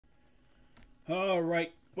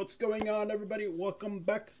Alright, what's going on everybody? Welcome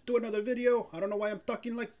back to another video. I don't know why I'm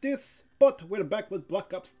talking like this, but we're back with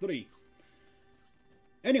Black Ops 3.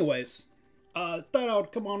 Anyways, thought I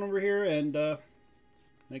would come on over here and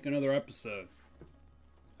make another episode.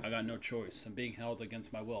 I got no choice. I'm being held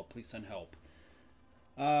against my will. Please send help.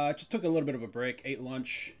 I just took a little bit of a break, ate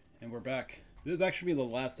lunch, and we're back. This is actually the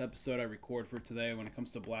last episode I record for today when it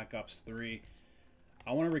comes to Black Ops 3.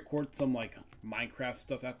 I want to record some like Minecraft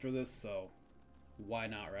stuff after this, so why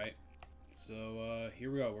not, right? So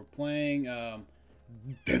here we go. We're playing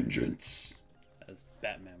Vengeance, as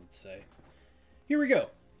Batman would say. Here we go.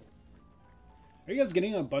 Are you guys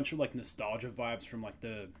getting a bunch of like nostalgia vibes from like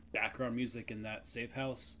the background music in that safe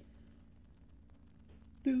house?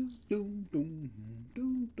 I don't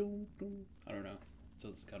know. So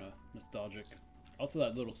it's kind of nostalgic. Also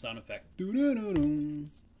that little sound effect. You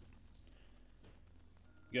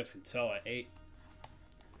guys can tell I ate.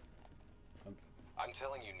 I'm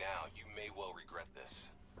telling you now, you may well regret this.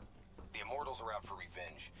 The Immortals are out for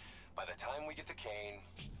revenge. By the time we get to Kane,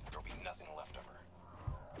 there'll be nothing left of her.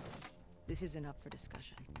 This isn't up for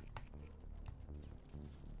discussion.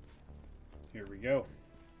 Here we go.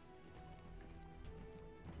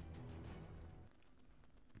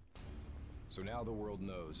 So now the world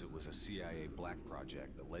knows it was a CIA black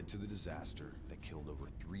project that led to the disaster that killed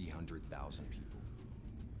over 300,000 people.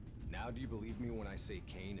 Now do you believe me when I say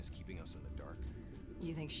Kane is keeping us in the dark?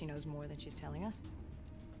 You think she knows more than she's telling us?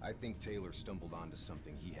 I think Taylor stumbled onto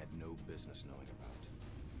something he had no business knowing about.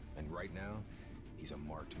 And right now, he's a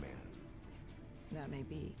marked man. That may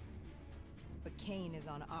be. But Kane is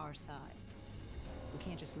on our side. We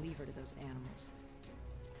can't just leave her to those animals.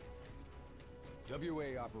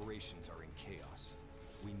 WA operations are in chaos.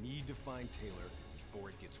 We need to find Taylor before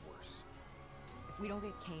it gets worse. If we don't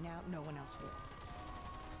get Kane out, no one else will.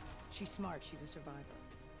 She's smart, she's a survivor.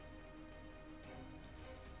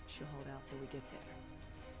 She'll hold out till we get there.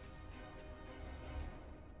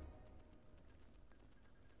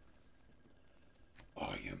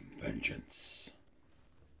 I am Vengeance.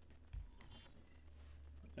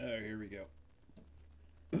 Oh, here we go.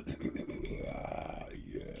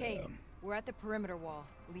 Yeah. Kane, we're at the perimeter wall,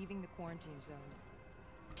 leaving the quarantine zone.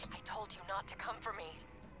 I told you not to come for me.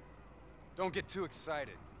 Don't get too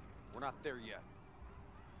excited. We're not there yet.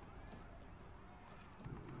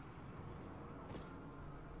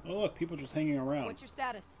 Oh look, people just hanging around. What's your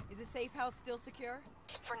status? Is the safe house still secure?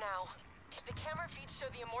 For now. The camera feeds show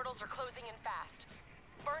the Immortals are closing in fast.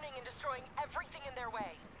 Burning and destroying everything in their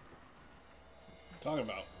way. What are you talking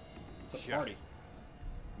about? It's a Yeah. party.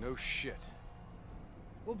 No shit.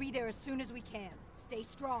 We'll be there as soon as we can. Stay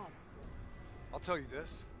strong. I'll tell you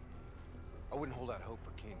this. I wouldn't hold out hope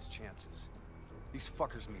for Kane's chances. These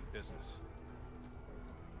fuckers mean business.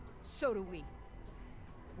 So do we.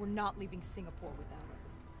 We're not leaving Singapore without her.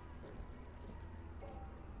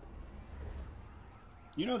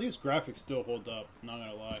 You know, these graphics still hold up, not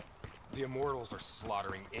gonna lie. The Immortals are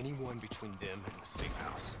slaughtering anyone between them and the safe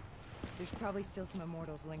house. There's probably still some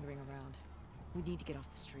Immortals lingering around. We need to get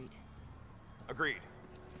off the street. Agreed.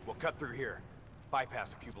 We'll cut through here.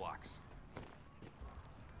 Bypass a few blocks.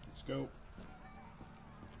 Let's go.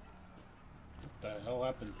 What the hell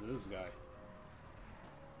happened to this guy?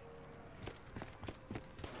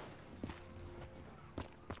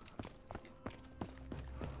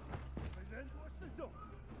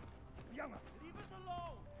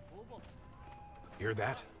 Hear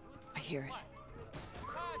that? I hear it.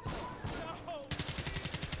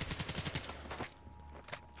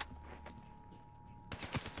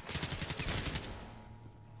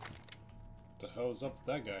 What the hell is up with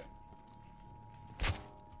that guy?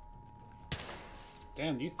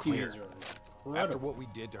 Damn, these Clear. teams are After incredible. what we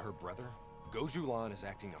did to her brother, Gojulan is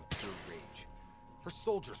acting on pure rage. Her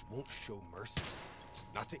soldiers won't show mercy.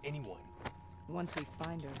 Not to anyone. Once we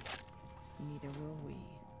find her, neither will we.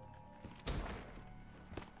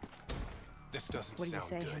 This doesn't What do you sound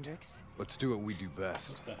say, good. Hendricks? Let's do what we do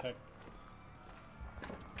best. What the heck?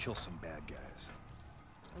 Kill some bad guys.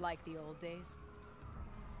 Like the old days?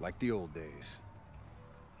 Like the old days.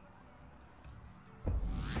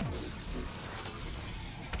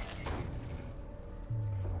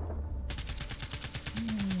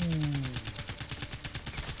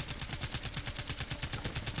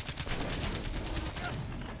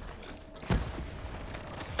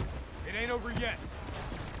 It ain't over yet.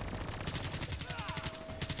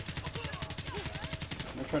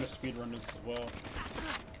 I'm gonna try to speedrun this as well.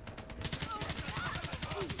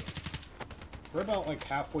 We're about like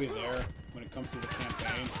halfway there when it comes to the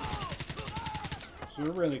campaign. So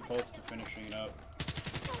we're really close to finishing it up.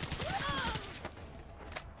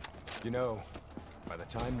 You know, By the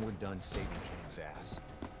time we're done saving Kane's ass,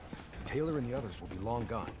 Taylor and the others will be long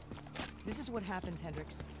gone. This is what happens,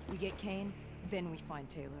 Hendricks. We get Kane, then we find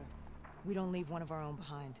Taylor. We don't leave one of our own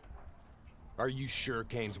behind. Are you sure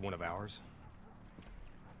Kane's one of ours?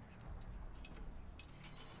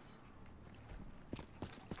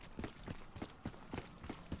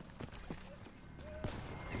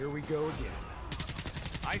 Here we go again.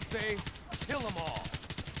 I say, kill them all!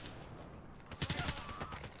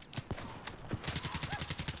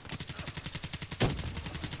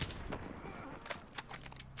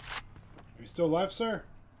 Are you still alive, sir?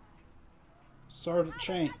 Sergeant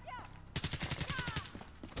Chain.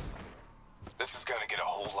 This is gonna get a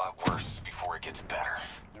whole lot worse before it gets better.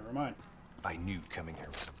 Never mind. I knew coming here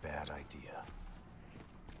was a bad idea.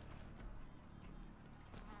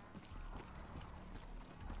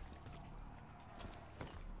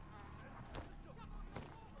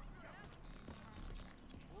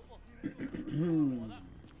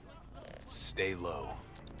 Stay low.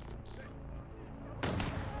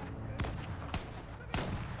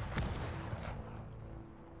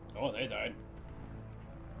 Oh, they died.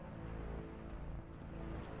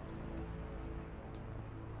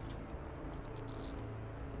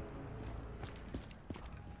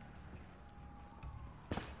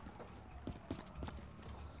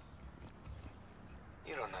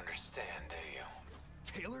 You don't understand, do you?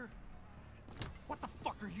 Taylor? What the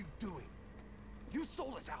fuck are you doing? You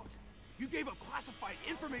sold us out. You gave up classified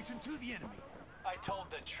information to the enemy. I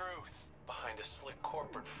told the truth. Behind a slick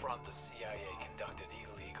corporate front, the CIA conducted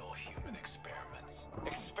illegal human experiments.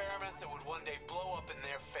 Experiments that would one day blow up in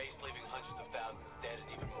their face, leaving hundreds of thousands dead and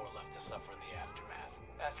even more left to suffer in the aftermath.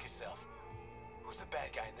 Ask yourself, who's the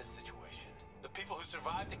bad guy in this situation? The people who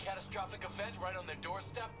survived a catastrophic event right on their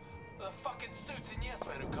doorstep? Or the fucking suits and yes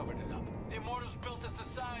men who covered it up? The Immortals built a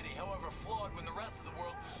society, however flawed, when the rest of the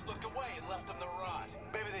world looked away and left them to rot.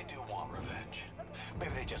 Maybe they do want revenge.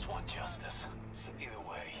 Maybe they just want justice. Either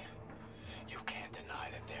way, you can't deny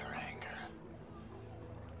that their anger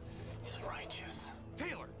is righteous.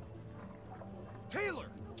 Taylor! Taylor!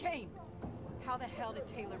 Kane! How the hell did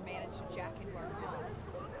Taylor manage to jack into our comms?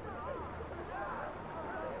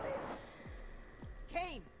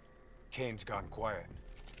 Kane! Kane's gone quiet.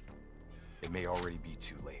 It may already be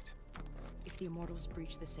too late. If the Immortals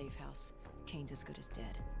breach the safe house, Kane's as good as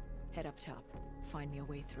dead. Head up top. Find me a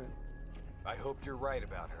way through. I hope you're right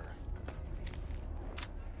about her.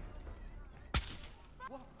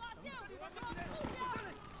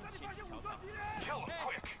 Kill him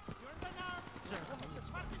quick!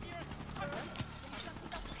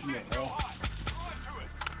 Yeah, bro. Hot! Run to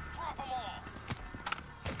us! Drop them all!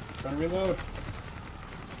 Trying to reload.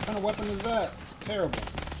 What kind of weapon is that? It's terrible.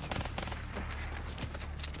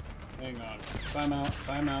 Hang on. Time out,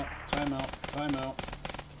 time out, time out, time out.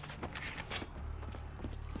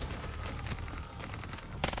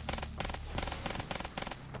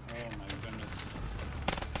 Oh my goodness.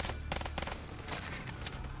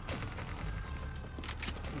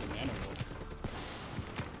 Ooh, antidote.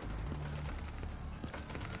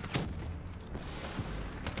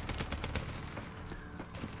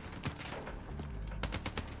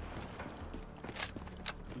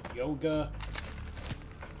 Yoga.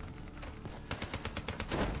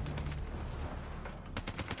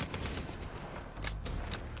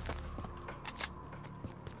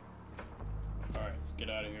 Alright, let's get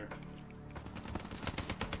out of here.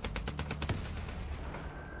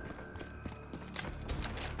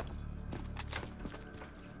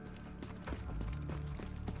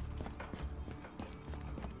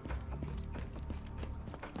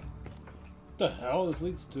 What the hell? This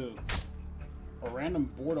leads to a random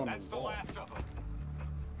board on That's the the wall. last of them.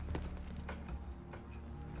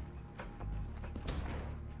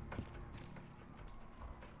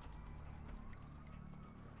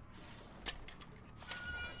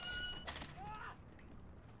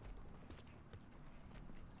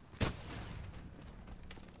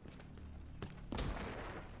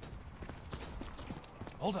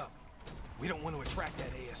 Hold up. We don't want to attract that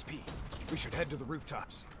ASP. We should head to the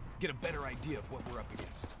rooftops. Get a better idea of what we're up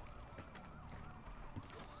against.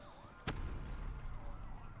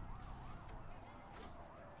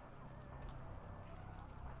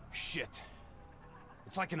 Shit.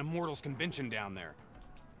 It's like an Immortals convention down there.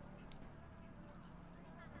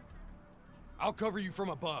 I'll cover you from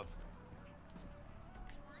above.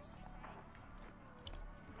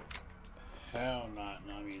 Hell not,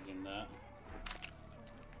 no, I'm using that.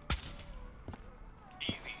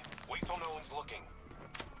 Easy. Wait till no one's looking.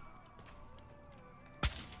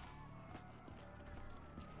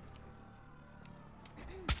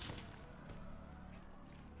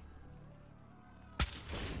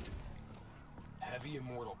 Heavy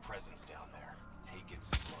presence down there. Take it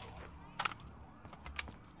slow.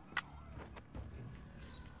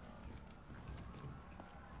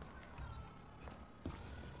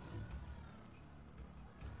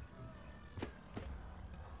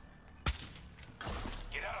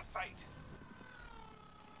 Get out of sight!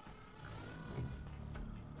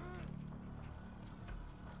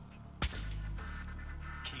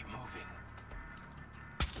 Keep moving.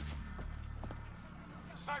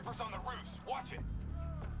 Snipers on the roofs! Watch it!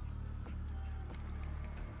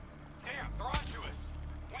 Damn, they're onto us!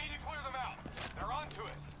 We need to clear them out! They're onto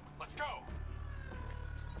us! Let's go!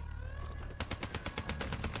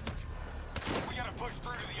 We gotta push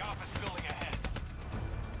through to the office building ahead.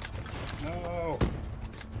 No.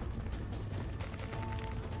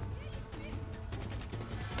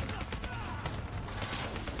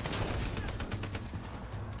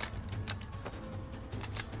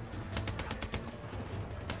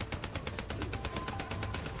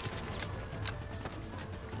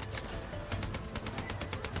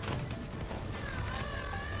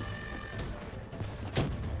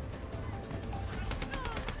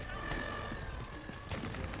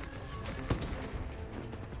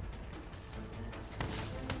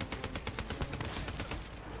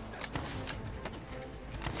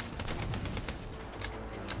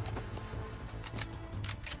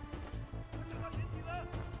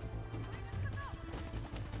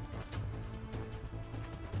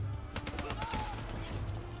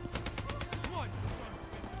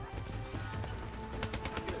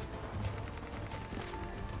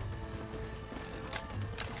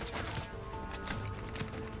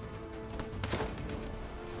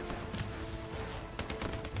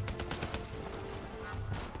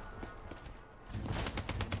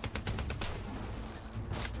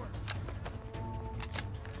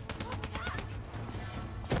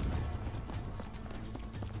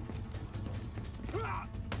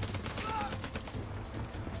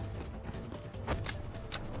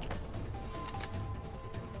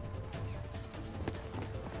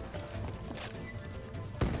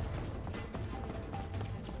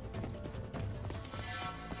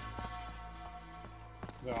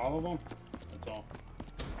 Is that all of them? That's all.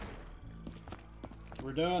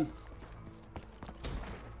 We're done.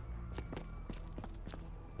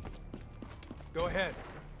 Go ahead.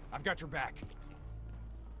 I've got your back.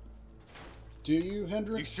 Do you,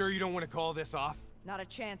 Hendricks? You sure you don't want to call this off? Not a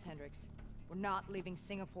chance, Hendricks. We're not leaving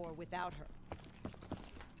Singapore without her.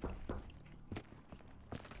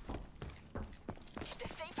 The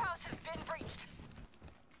safe house has been breached.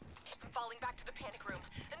 I'm falling back to the panic room.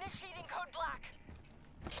 Initiating code black.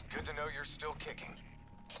 Good to know you're still kicking.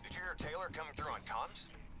 Did you hear Taylor coming through on comms?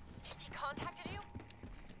 He contacted you?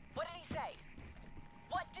 What did he say?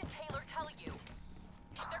 What did Taylor tell you?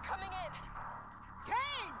 They're coming in.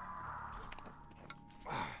 Kane!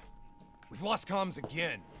 We've lost comms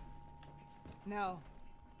again. No.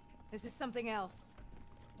 This is something else.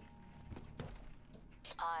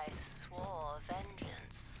 I swore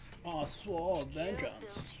vengeance. I swore You vengeance.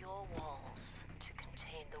 built your walls to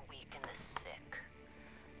contain the weak and the sick.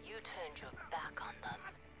 You turned your back on them.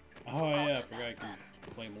 Oh yeah, I Forgot forgot I about can them.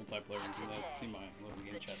 play multiplayer and do that. See my little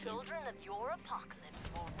game The chat thing. children of your apocalypse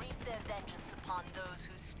will reap their vengeance upon those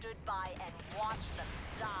who stood by and watched them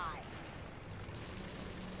die.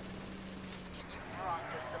 You brought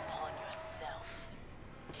this upon yourself.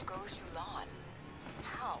 Goes Yulan.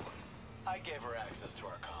 How? I gave her access to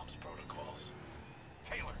our comms protocols.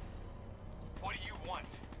 Taylor, what do you want?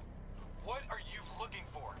 What are you looking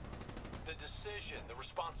for? The decision, the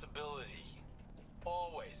responsibility,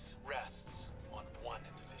 always rests on one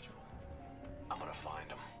individual. I'm gonna find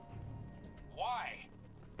him. Why?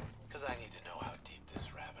 Because I need to know how deep this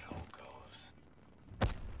rabbit hole goes.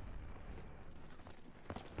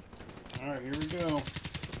 Alright, here we go.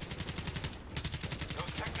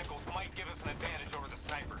 Those technicals might give us an advantage over the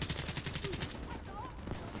snipers.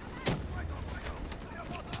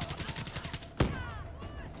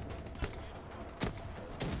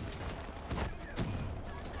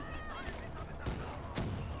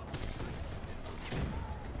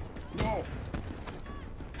 No!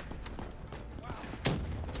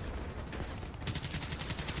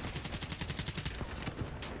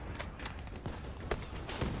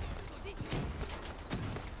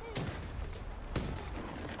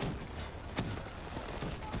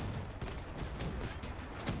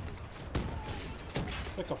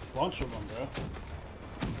 Like a bunch of them, bro.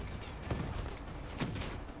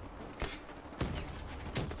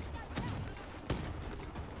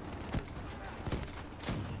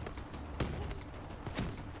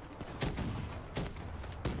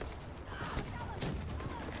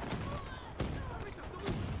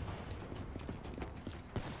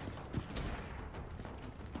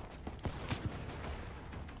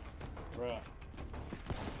 Bruh.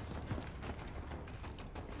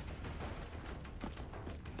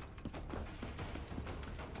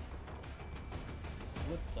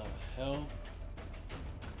 What the hell?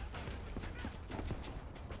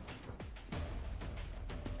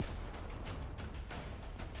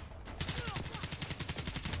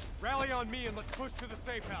 Rally on me and let's push to the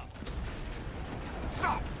safe house.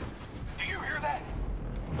 Stop! Do you hear that?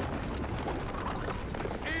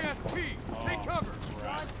 ASP, take cover.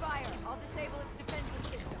 Launch fire. I'll disable its defensive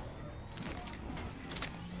system.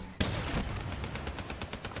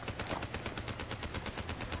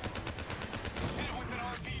 Hit it with an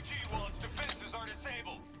RPG while its defenses are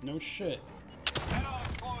disabled. No shit. That ought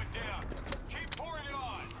to slow it down. Keep pouring it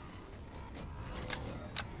on.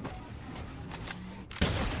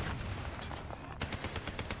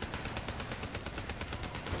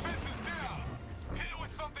 Defense is down. Hit it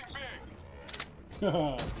with something big.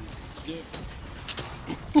 Dick.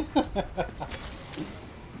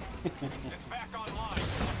 It's back online.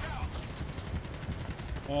 Look out.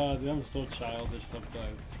 Oh, dude, I'm so childish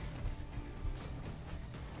sometimes.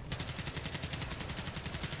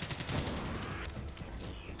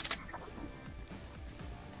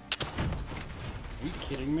 Are you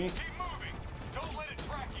kidding me? Keep moving. Don't let it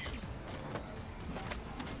track you.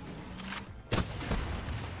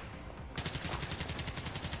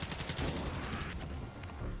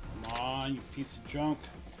 Come on, you piece of junk.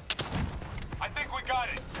 I think we got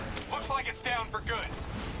it. Looks like it's down for good.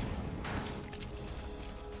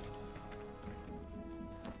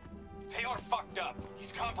 Taylor fucked up.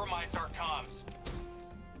 He's compromised our comms.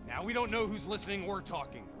 Now we don't know who's listening or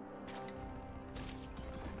talking.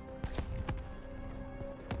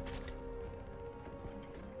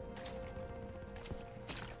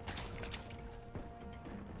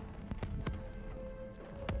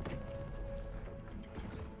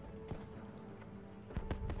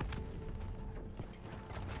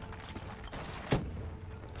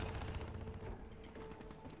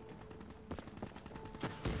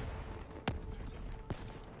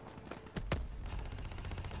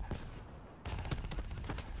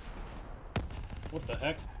 What the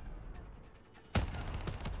heck?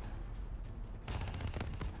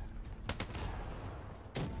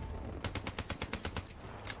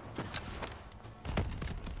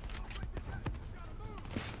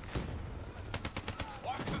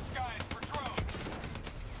 Watch the skies for drones.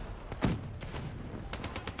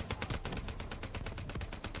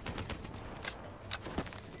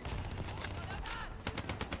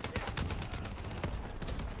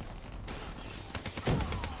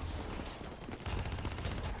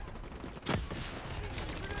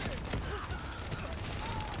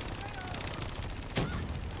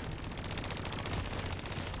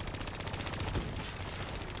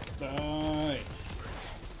 Die.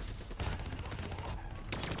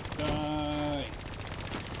 Die.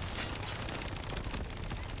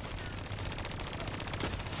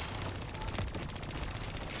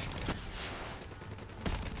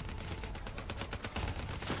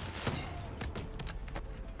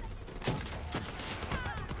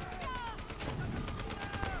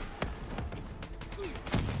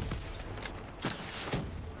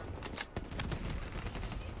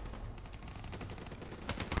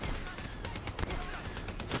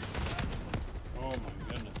 Oh my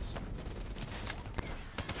goodness.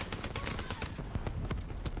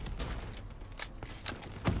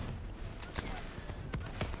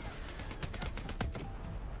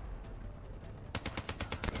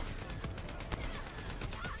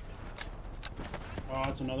 Oh,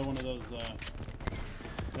 that's another one of those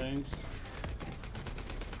things.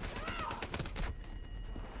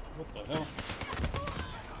 What the hell?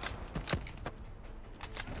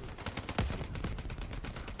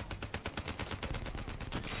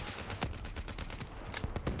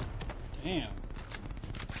 Damn.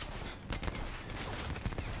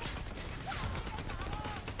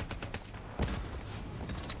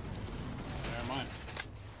 Never mind.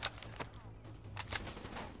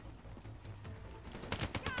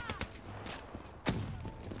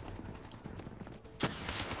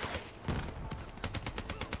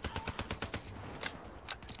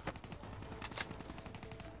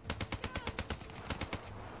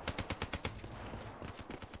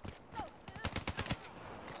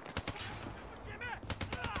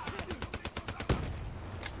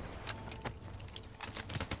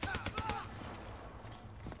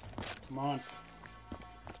 Come on.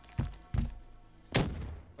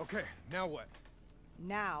 Okay, now what?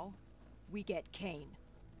 Now, we get Kane.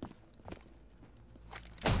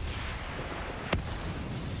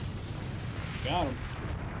 Got him.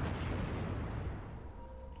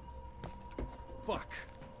 Fuck.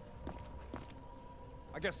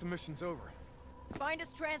 I guess the mission's over. Find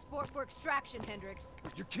us transport for extraction, Hendricks.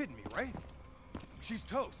 You're kidding me, right? She's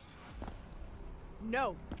toast.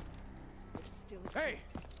 No. There's still a Hey!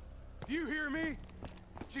 chance. Do you hear me?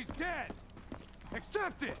 She's dead!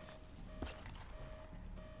 Accept it!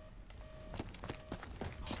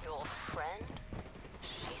 Your friend?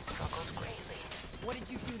 She struggled greatly. What did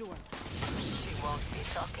you do to her? She won't be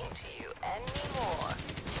talking to you anymore.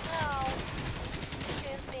 No.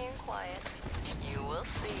 She is being quiet. You will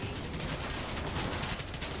see.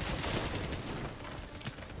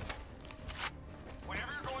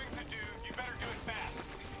 Whatever you're going to do, you better do it fast.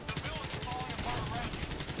 The village is falling apart around you.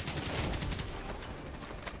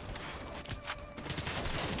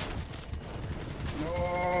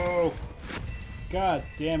 No! God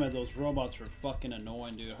damn it, those robots are fucking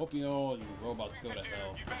annoying, dude. I hope you all you robots go to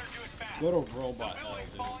hell. You better do it fast. Go to robot The hell, village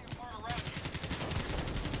is dude. falling apart around you.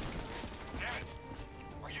 Damn it.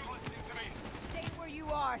 Are you listening to me? Stay where you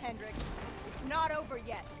are, Hendricks. It's not over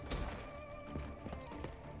yet.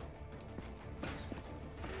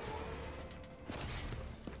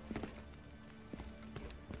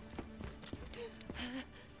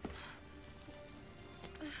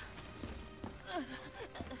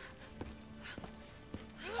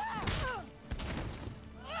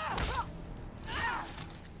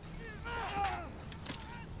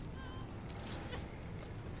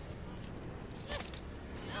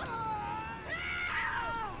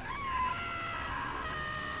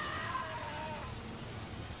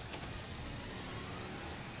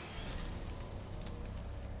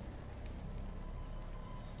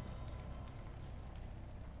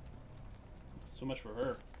 So much for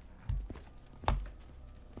her.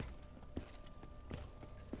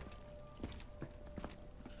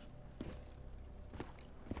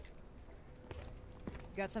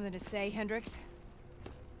 Got something to say, Hendricks?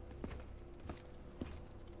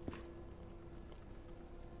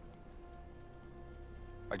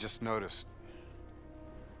 I just noticed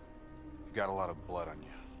you got a lot of blood on you.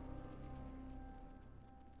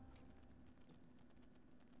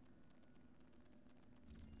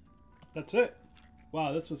 That's it.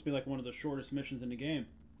 Wow, this must be like one of the shortest missions in the game.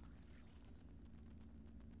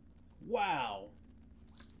 Wow.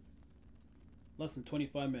 Less than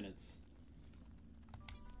 25 minutes.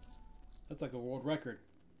 That's like a world record.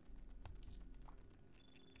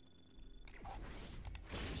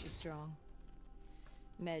 She's strong.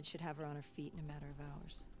 Med should have her on her feet in a matter of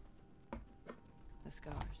hours. The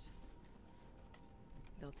scars.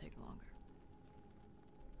 They'll take longer.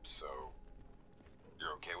 So,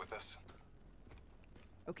 you're okay with this?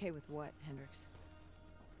 Okay with what, Hendricks?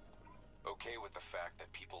 Okay with the fact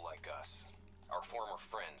that people like us, our former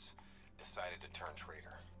friends, decided to turn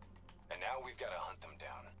traitor. And now we've got to hunt them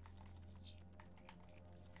down.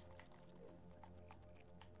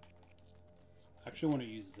 I actually want to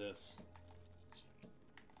use this.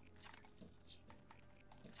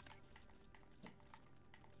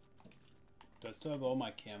 Do I still have all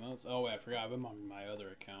my camos? Oh wait, I forgot I'm on my other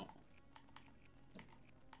account.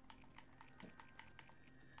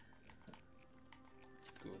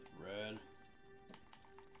 Go with red.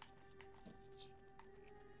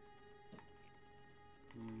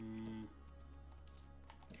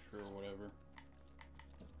 Sure, whatever.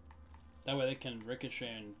 That way they can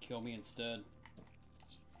ricochet and kill me instead.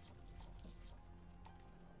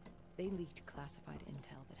 They leaked classified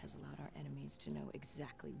intel that has allowed our enemies to know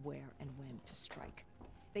exactly where and when to strike.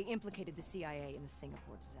 They implicated the CIA in the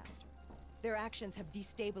Singapore disaster. Their actions have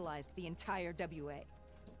destabilized the entire WA.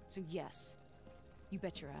 So yes, you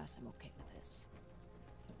bet your ass I'm okay with this.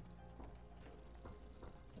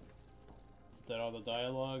 Is that all the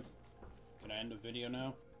dialogue? Can I end the video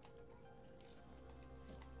now?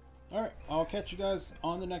 Alright, I'll catch you guys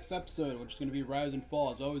on the next episode, which is going to be Rise and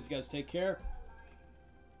Fall. As always, you guys take care.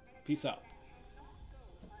 Peace out.